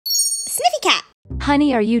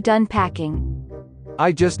Honey, are you done packing?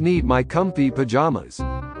 I just need my comfy pajamas.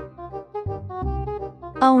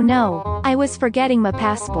 Oh no, I was forgetting my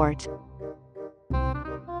passport.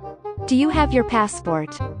 Do you have your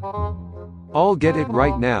passport? I'll get it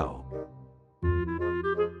right now.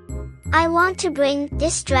 I want to bring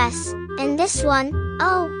this dress, and this one,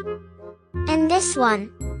 oh, and this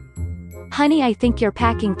one. Honey, I think you're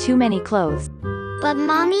packing too many clothes. But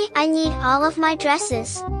mommy, I need all of my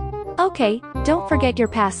dresses. Okay, don't forget your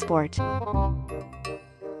passport. Ha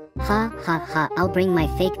ha ha, I'll bring my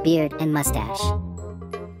fake beard and mustache.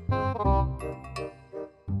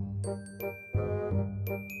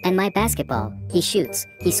 And my basketball. He shoots,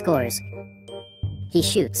 he scores. He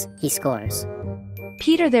shoots, he scores.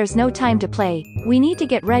 Peter, there's no time to play. We need to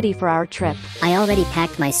get ready for our trip. I already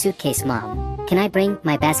packed my suitcase, Mom. Can I bring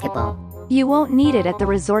my basketball? You won't need it at the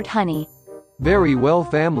resort, honey. Very well,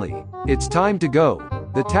 family. It's time to go.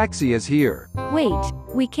 The taxi is here. Wait,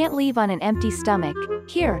 we can't leave on an empty stomach.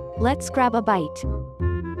 Here, let's grab a bite.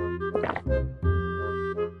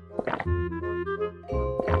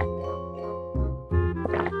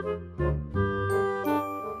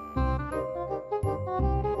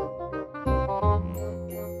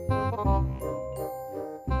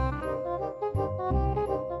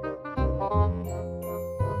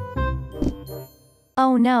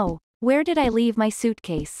 Oh no, where did I leave my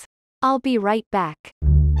suitcase? I'll be right back.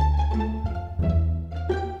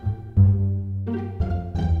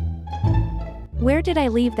 Where did I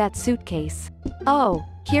leave that suitcase? Oh,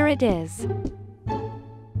 here it is.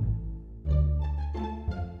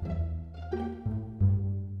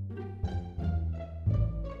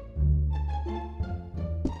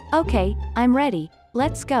 Okay, I'm ready.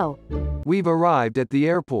 Let's go. We've arrived at the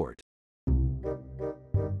airport.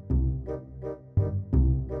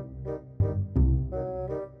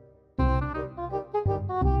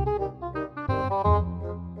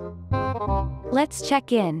 Let's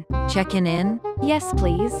check in. Checking in? Yes,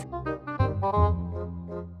 please.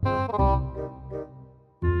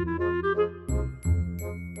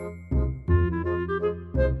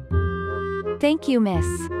 Thank you, miss.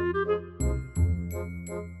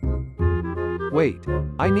 Wait,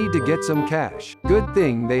 I need to get some cash. Good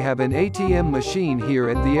thing they have an ATM machine here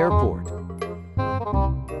at the airport.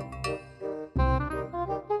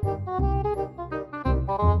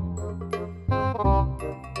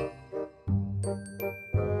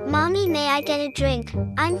 Mommy, may I get a drink?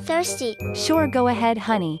 I'm thirsty. Sure, go ahead,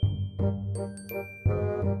 honey.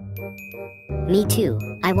 Me too.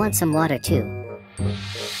 I want some water too.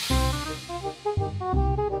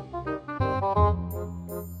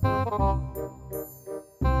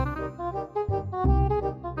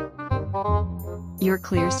 You're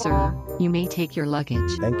clear, sir. You may take your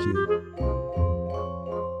luggage. Thank you.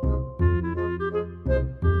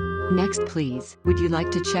 Next, please. Would you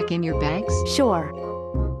like to check in your bags? Sure.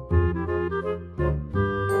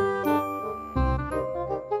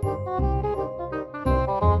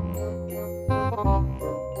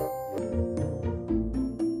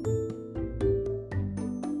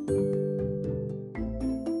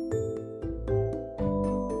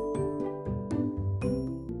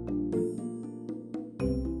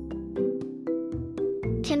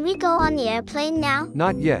 Can we go on the airplane now?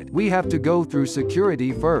 Not yet. We have to go through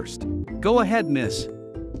security first. Go ahead, miss.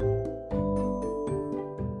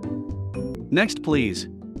 Next, please.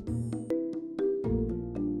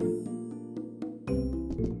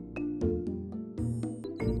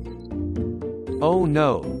 Oh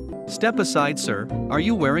no. Step aside, sir. Are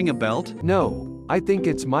you wearing a belt? No, I think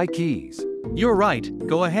it's my keys. You're right.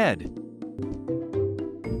 Go ahead.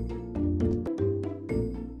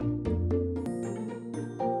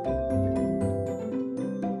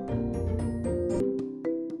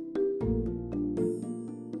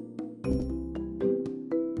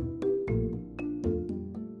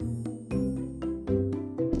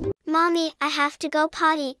 Mommy, I have to go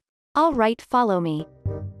potty. All right, follow me.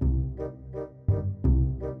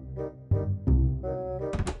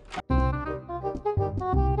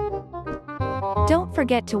 Don't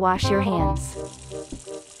forget to wash your hands.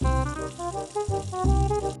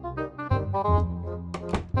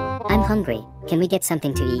 I'm hungry. Can we get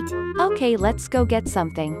something to eat? Okay, let's go get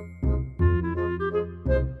something.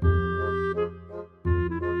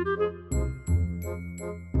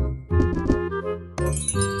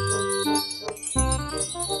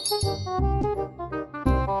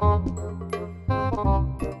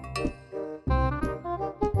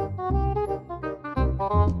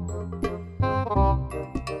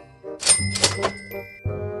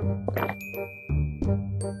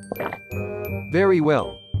 Very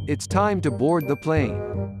well. It's time to board the plane.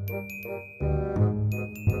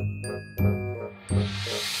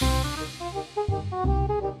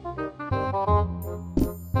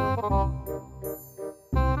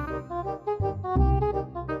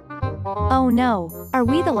 Oh no, are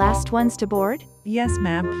we the last ones to board? Yes,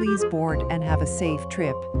 ma'am, please board and have a safe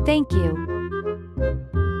trip. Thank you.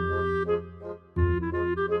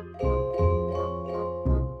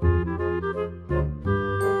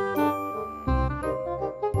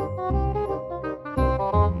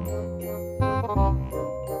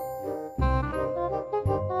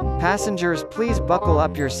 Passengers, please buckle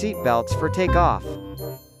up your seatbelts for takeoff.